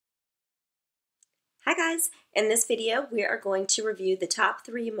Hi guys! In this video we are going to review the top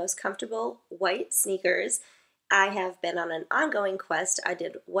 3 most comfortable white sneakers. I have been on an ongoing quest. I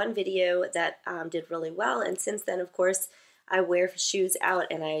did one video that did really well, and since then of course I wear shoes out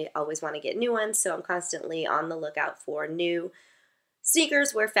and I always want to get new ones, so I'm constantly on the lookout for new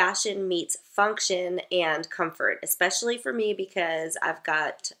sneakers where fashion meets function and comfort, especially for me because I've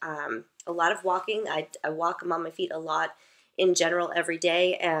got a lot of walking. I walk them on my feet a lot in general every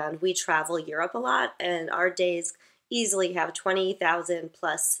day, and we travel Europe a lot, and our days easily have 20,000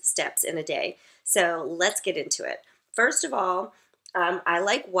 plus steps in a day. So let's get into it. First of all, I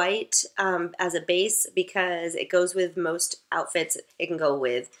like white as a base because it goes with most outfits. It can go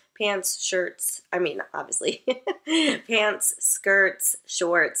with pants, shirts, obviously, pants, skirts,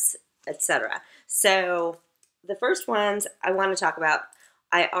 shorts, etc. So the first ones I want to talk about,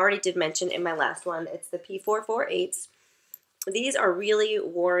 I already did mention in my last one, it's the P448s. These are really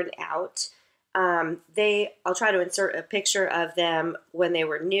worn out. I'll try to insert a picture of them when they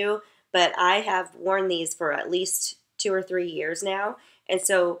were new, but I have worn these for at least 2 or 3 years now. And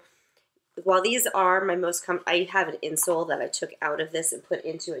so while these are my most I have an insole that I took out of this and put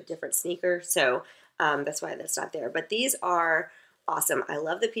into a different sneaker, so that's why that's not there. But these are awesome. I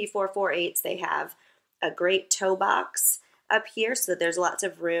love the P448s. They have a great toe box up here, so there's lots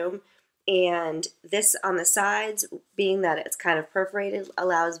of room. And this on the sides, being that it's kind of perforated,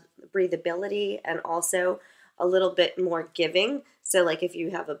 allows breathability and also a little bit more giving. So like if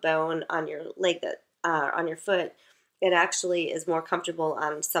you have a bone on your leg on your foot, it actually is more comfortable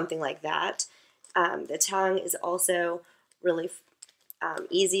on something like that. The tongue is also really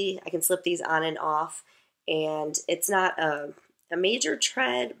easy. I can slip these on and off, and it's not a major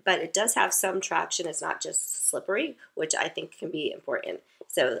tread, but it does have some traction. It's not just slippery, which I think can be important.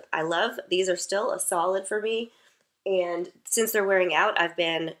 So I love, these are still a solid for me, and since they're wearing out, I've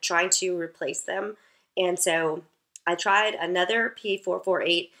been trying to replace them, and so I tried another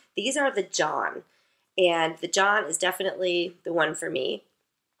P448. These are the John, and the John is definitely the one for me.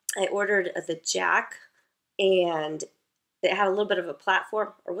 I ordered the Jack, and it had a little bit of a platform,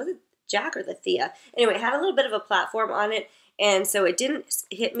 or was it Jack or the Thea? Anyway, it had a little bit of a platform on it, and so it didn't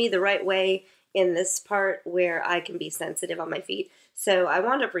hit me the right way in this part where I can be sensitive on my feet. So I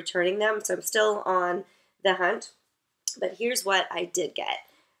wound up returning them, so I'm still on the hunt. But here's what I did get.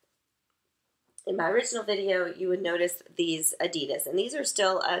 In my original video, you would notice these Adidas, and these are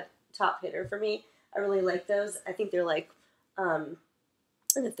still a top hitter for me. I really like those. I think they're like in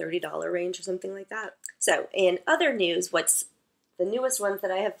the $30 range or something like that. So in other news, what's the newest ones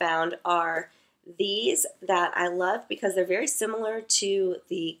that I have found are these that I love because they're very similar to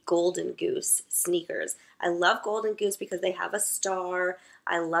the Golden Goose sneakers. I love Golden Goose because they have a star.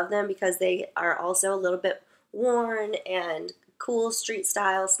 I love them because they are also a little bit worn and cool street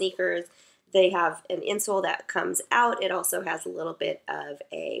style sneakers. They have an insole that comes out. It also has a little bit of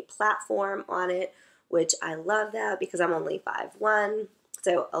a platform on it, which I love that because I'm only 5'1",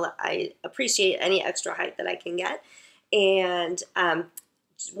 so I appreciate any extra height that I can get. And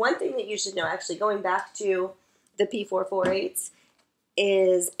one thing that you should know, actually going back to the P448s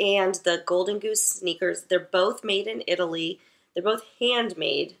and the Golden Goose sneakers, they're both made in Italy. They're both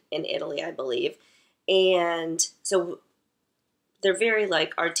handmade in Italy, I believe. And so they're very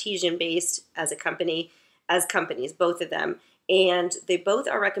like artisan based as companies, both of them. And they both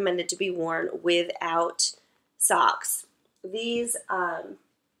are recommended to be worn without socks. These are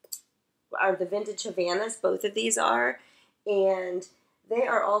the vintage Havanas, both of these are, and they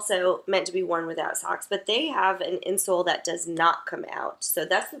are also meant to be worn without socks, but they have an insole that does not come out. So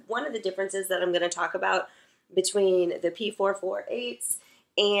that's one of the differences that I'm going to talk about between the P448s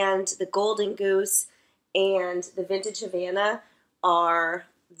and the Golden Goose and the vintage Havana are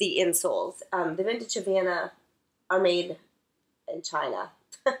the insoles. The vintage Havana are made in China.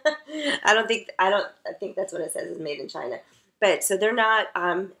 I think that's what it says, is made in China. But so they're not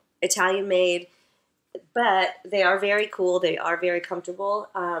Italian made, but they are very cool. They are very comfortable.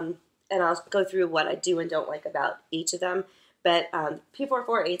 And I'll go through what I do and don't like about each of them. But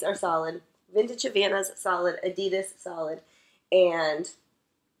P448s are solid. Vintage Havana's solid. Adidas solid. And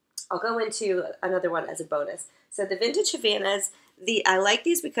I'll go into another one as a bonus. So the vintage Havanas, I like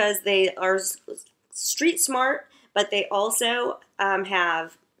these because they are street smart, but they also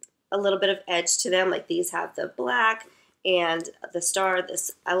have a little bit of edge to them. Like these have the black and the star.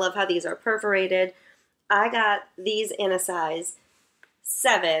 I love how these are perforated. I got these in a size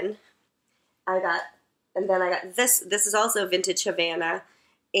 7. And then I got this. This is also vintage Havana,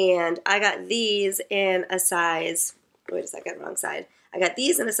 and I got these in a size. Wait a second, wrong side. I got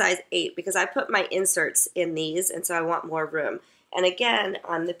these in a size 8 because I put my inserts in these, and so I want more room. And again,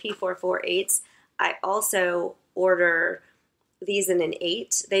 on the P448s, I also order these in an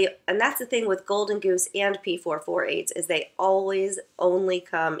 8. And that's the thing with Golden Goose and P448s, is they always only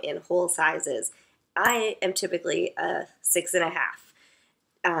come in whole sizes. I am typically a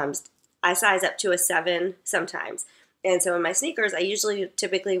 6.5. I size up to a 7 sometimes. And so in my sneakers, I usually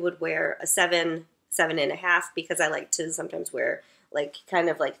typically would wear a 7, 7.5, because I like to sometimes wear like kind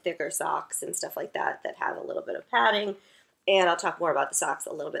of like thicker socks and stuff like that that have a little bit of padding. And I'll talk more about the socks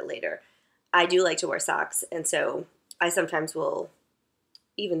a little bit later. I do like to wear socks, and so I sometimes will,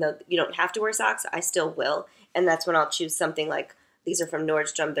 even though you don't have to wear socks, I still will. And that's when I'll choose something like, these are from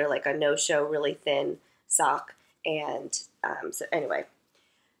Nordstrom. They're like a no-show, really thin sock. And so anyway,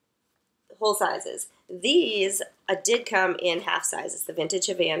 whole sizes. These did come in half sizes, the vintage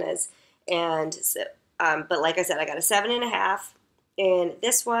Havanas. And so, but like I said, I got a 7.5 in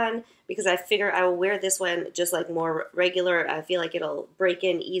this one, because I figure I will wear this one just like more regular. I feel like it'll break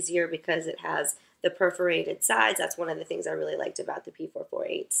in easier because it has the perforated sides. That's one of the things I really liked about the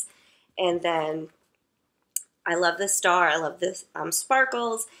P448s. And then I love the star. I love the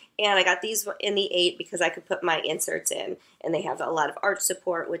sparkles. And I got these in the 8 because I could put my inserts in. And they have a lot of arch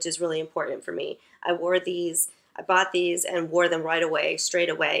support, which is really important for me. I bought these and wore them right away, straight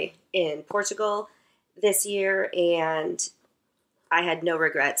away in Portugal this year. And I had no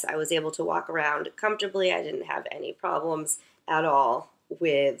regrets. I was able to walk around comfortably. I didn't have any problems at all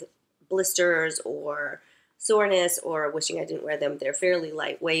with blisters or soreness or wishing I didn't wear them. They're fairly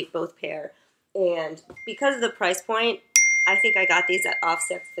lightweight, both pair. And because of the price point, I think I got these at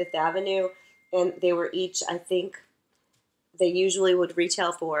Offset Fifth Avenue, and they were each, I think, they usually would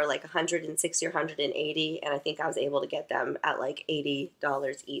retail for like $160 or $180, and I think I was able to get them at like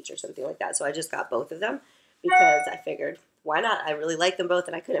 $80 each or something like that. So I just got both of them because I figured, why not? I really like them both,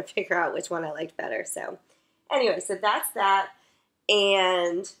 and I couldn't figure out which one I liked better. So anyway, so that's that.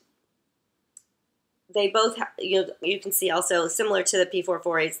 And they both have, you can see also, similar to the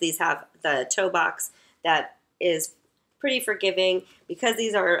P448s, these have the toe box that is pretty forgiving. Because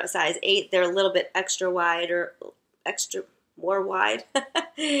these are a size 8, they're a little bit extra wide, or more wide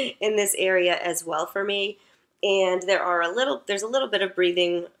in this area as well for me. And there's a little bit of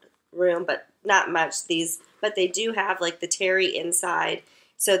breathing room, but not much. But they do have like the terry inside,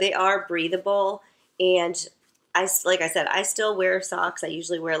 so they are breathable. And like I said, I still wear socks. I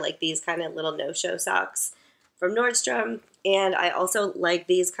usually wear like these kind of little no-show socks from Nordstrom. And I also like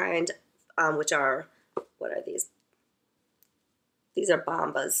these kind, which are, what are these? These are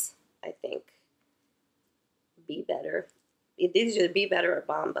Bombas, I think. Be Better. These are Be Better or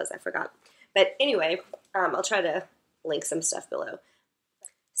Bombas, I forgot. But anyway, I'll try to link some stuff below.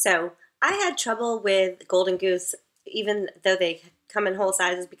 So I had trouble with Golden Goose, even though they come in whole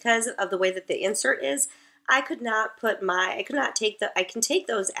sizes, because of the way that the insert is. I can take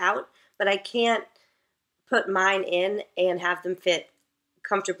those out, but I can't put mine in and have them fit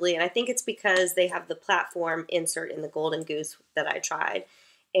comfortably. And I think it's because they have the platform insert in the Golden Goose that I tried.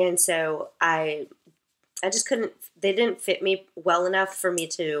 And so I just couldn't, they didn't fit me well enough for me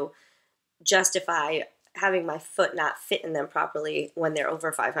to justify having my foot not fit in them properly when they're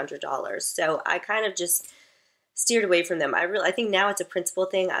over $500. So I kind of just steered away from them. I think now it's a principle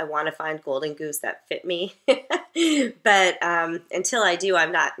thing. I want to find Golden Goose that fit me. But until I do,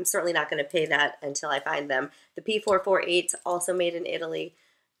 I'm certainly not going to pay that until I find them. The P448s, also made in Italy,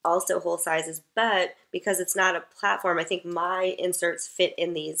 also whole sizes, but because it's not a platform, I think my inserts fit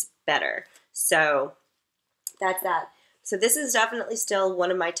in these better. So that's that. So this is definitely still one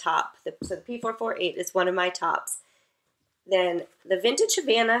of my top. So the P448 is one of my tops. Then the Vintage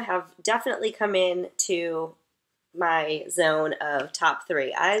Havana have definitely come in to my zone of top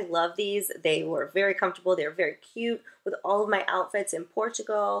 3. I love these. They were very comfortable. They were very cute with all of my outfits in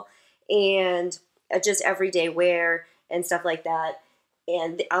Portugal and just everyday wear and stuff like that.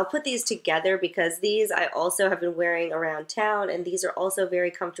 And I'll put these together because these I also have been wearing around town, and these are also very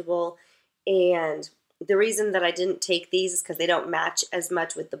comfortable. And the reason that I didn't take these is because they don't match as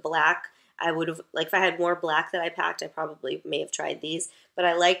much with the black. I would have, like if I had more black that I packed, I probably may have tried these. But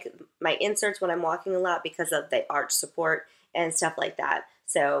I like my inserts when I'm walking a lot because of the arch support and stuff like that.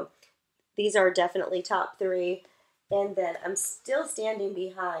 So these are definitely top 3. And then I'm still standing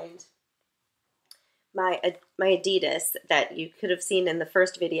behind my Adidas that you could have seen in the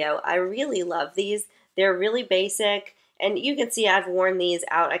first video. I really love these. They're really basic. And you can see I've worn these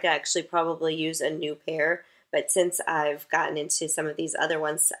out. I could actually probably use a new pair. But since I've gotten into some of these other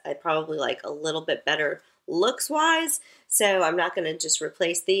ones, I probably like a little bit better looks-wise. So I'm not going to just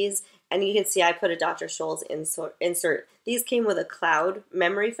replace these. And you can see I put a Dr. Scholl's insert. These came with a cloud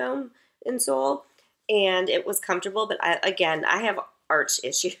memory foam insole, and it was comfortable. But again, I have arch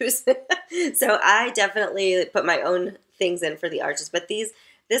issues. So I definitely put my own things in for the arches. But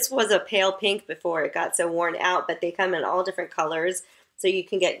this was a pale pink before it got so worn out, but they come in all different colors. So you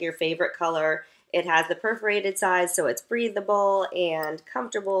can get your favorite color. It has the perforated size, so it's breathable and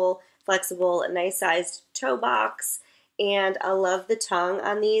comfortable, flexible, a nice sized toe box. And I love the tongue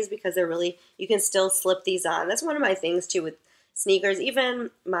on these because they're really, you can still slip these on. That's one of my things too with sneakers,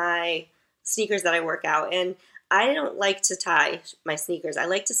 even my sneakers that I work out in. I don't like to tie my sneakers. I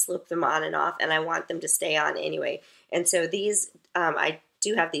like to slip them on and off, and I want them to stay on anyway. And so these, I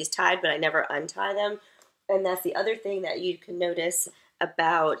do have these tied, but I never untie them. And that's the other thing that you can notice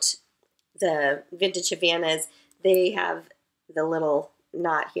about the vintage Havanas. They have the little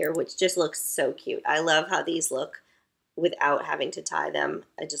knot here, which just looks so cute. I love how these look without having to tie them.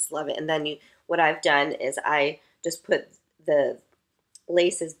 I just love it. And then what I've done is I just put the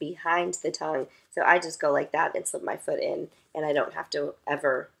laces behind the tongue. So I just go like that and slip my foot in, and I don't have to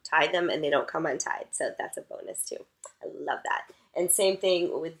ever tie them, and they don't come untied. So that's a bonus too. I love that. And same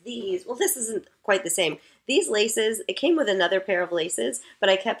thing with these. Well, this isn't quite the same. These laces, it came with another pair of laces, but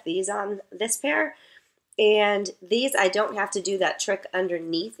I kept these on this pair. And these, I don't have to do that trick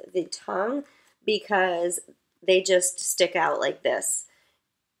underneath the tongue because they just stick out like this.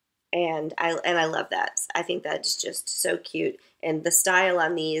 And I love that. I think that's just so cute. And the style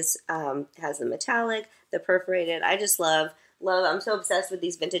on these has the metallic, the perforated. I just love. I'm so obsessed with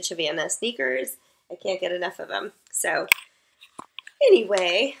these vintage Havana sneakers. I can't get enough of them. So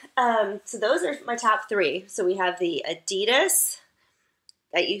anyway, so those are my top three. So we have the Adidas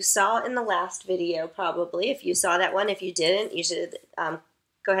that you saw in the last video probably. If you saw that one, if you didn't, you should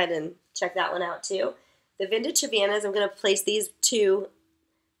go ahead and check that one out too. The vintage Havanas, I'm going to place these two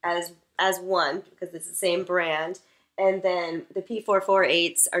as one because it's the same brand. And then the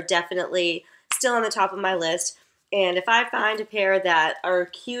P448s are definitely still on the top of my list. And if I find a pair that are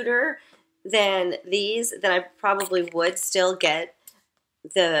cuter than these, then I probably would still get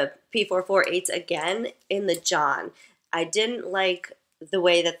the P448s again in the John. I didn't like the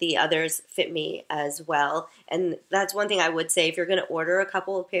way that the others fit me as well. And that's one thing I would say, if you're going to order a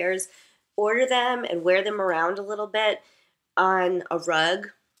couple of pairs, order them and wear them around a little bit on a rug.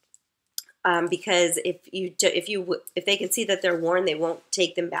 Because if they can see that they're worn, they won't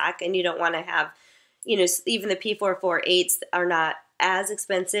take them back, and you don't want to have, even the P448s are not as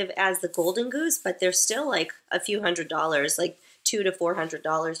expensive as the Golden Goose, but they're still like a few $100s, like $200 to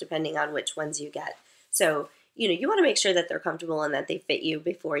 $400 depending on which ones you get. So you want to make sure that they're comfortable and that they fit you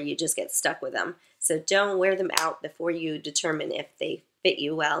before you just get stuck with them. So don't wear them out before you determine if they fit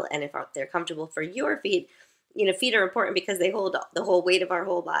you well and if they're comfortable for your feet. Feet are important because they hold the whole weight of our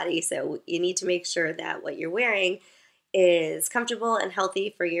whole body. So you need to make sure that what you're wearing is comfortable and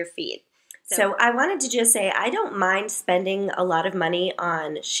healthy for your feet. So I wanted to just say I don't mind spending a lot of money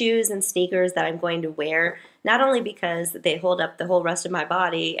on shoes and sneakers that I'm going to wear, not only because they hold up the whole rest of my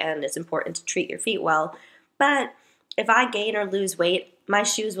body and it's important to treat your feet well, but if I gain or lose weight, my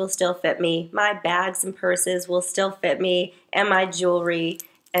shoes will still fit me, my bags and purses will still fit me, and my jewelry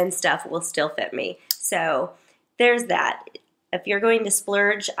and stuff will still fit me. So there's that. If you're going to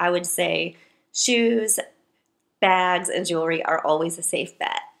splurge, I would say shoes, bags, and jewelry are always a safe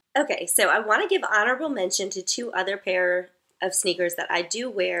bet. Okay, so I want to give honorable mention to two other pair of sneakers that I do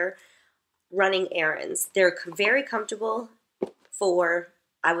wear running errands. They're very comfortable for,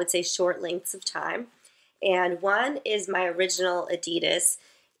 I would say, short lengths of time. And one is my original Adidas.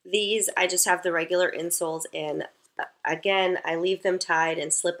 These, I just have the regular insoles in. Again, I leave them tied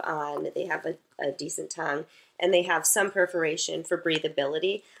and slip on. They have a decent tongue, and they have some perforation for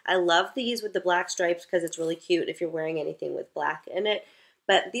breathability. I love these with the black stripes because it's really cute if you're wearing anything with black in it.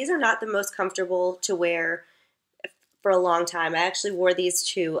 But these are not the most comfortable to wear for a long time. I actually wore these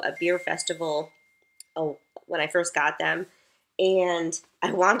to a beer festival when I first got them, and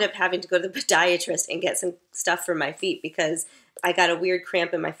I wound up having to go to the podiatrist and get some stuff for my feet because I got a weird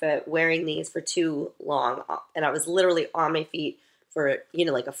cramp in my foot wearing these for too long, and I was literally on my feet for,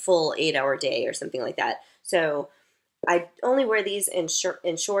 like a full 8-hour day or something like that. So I only wear these in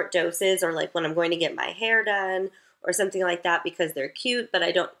short doses, or like when I'm going to get my hair done or something like that, because they're cute, but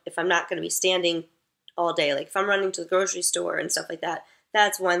if I'm not going to be standing all day, like if I'm running to the grocery store and stuff like that,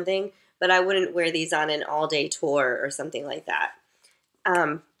 that's one thing, but I wouldn't wear these on an all-day tour or something like that.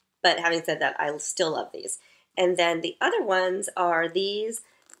 But having said that, I still love these. And then the other ones are these.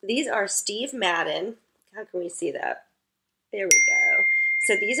 These are Steve Madden. How can we see that? There we go.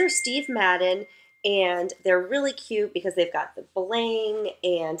 So these are Steve Madden, and they're really cute because they've got the bling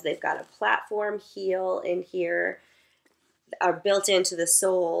and they've got a platform heel in here, are built into the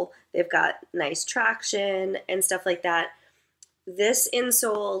sole. They've got nice traction and stuff like that. this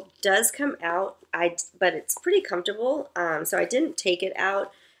insole does come out, but it's pretty comfortable, so I didn't take it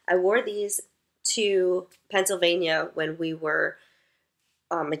out. I wore these to Pennsylvania when we were,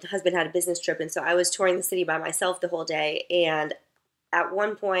 my husband had a business trip, and so I was touring the city by myself the whole day, and at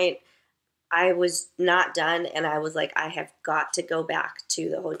one point I was not done, and I was like, I have got to go back to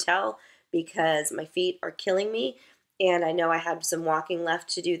the hotel because my feet are killing me, and I know I had some walking left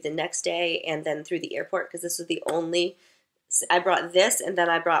to do the next day and then through the airport, because this was the only, I brought this, and then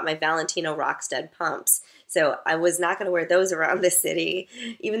I brought my Valentino Rockstead pumps. So I was not going to wear those around the city.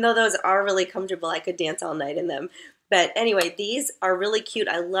 Even though those are really comfortable, I could dance all night in them. But anyway, these are really cute.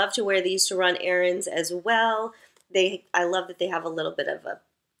 I love to wear these to run errands as well. I love that they have a little bit of a,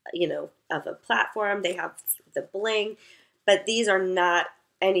 of a platform. They have the bling, but these are not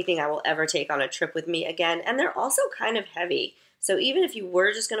anything I will ever take on a trip with me again. And they're also kind of heavy. So even if you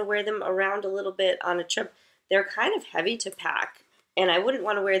were just going to wear them around a little bit on a trip, they're kind of heavy to pack. And I wouldn't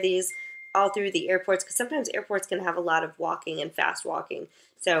want to wear these all through the airports, because sometimes airports can have a lot of walking and fast walking.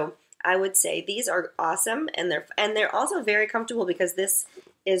 So I would say these are awesome, and they're also very comfortable because this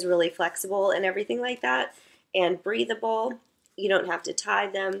is really flexible and everything like that, and breathable. You don't have to tie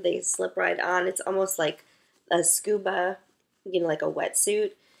them. They slip right on. It's almost like a scuba, like a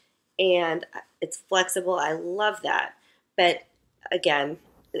wetsuit, and it's flexible. I love that. But again,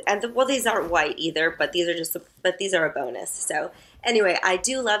 well, these aren't white either, but these are a bonus. So anyway, I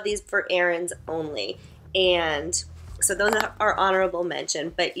do love these for errands only, and so those are honorable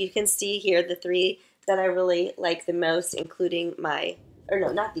mention. But you can see here the three that I really like the most, including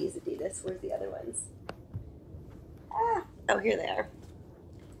not these Adidas. Where's the other ones? Oh, here they are.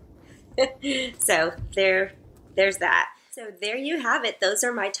 So there's that. So there you have it. Those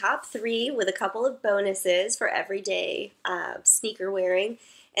are my top three with a couple of bonuses for everyday sneaker wearing.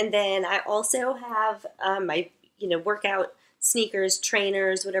 And then I also have my workout sneakers,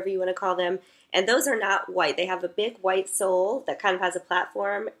 trainers, whatever you want to call them. And those are not white. They have a big white sole that kind of has a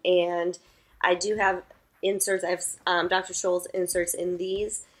platform. And I do have inserts. I have Dr. Scholl's inserts in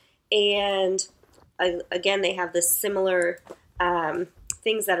these. And again, they have the similar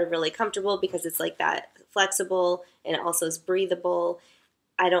things that are really comfortable because it's like that flexible, and it also is breathable.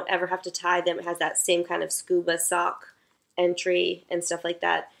 I don't ever have to tie them. It has that same kind of scuba sock entry and stuff like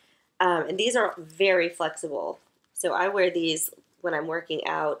that. And these are very flexible. So I wear these when I'm working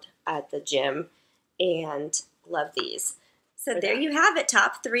out at the gym and love these. So there you have it,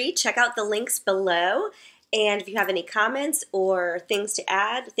 top three. Check out the links below. And if you have any comments or things to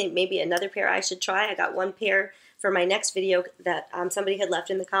add, think maybe another pair I should try. I got one pair for my next video that somebody had left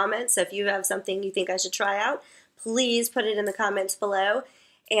in the comments. So if you have something you think I should try out, please put it in the comments below.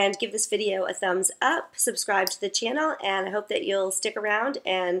 And give this video a thumbs up, subscribe to the channel, and I hope that you'll stick around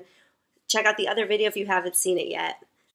and check out the other video if you haven't seen it yet.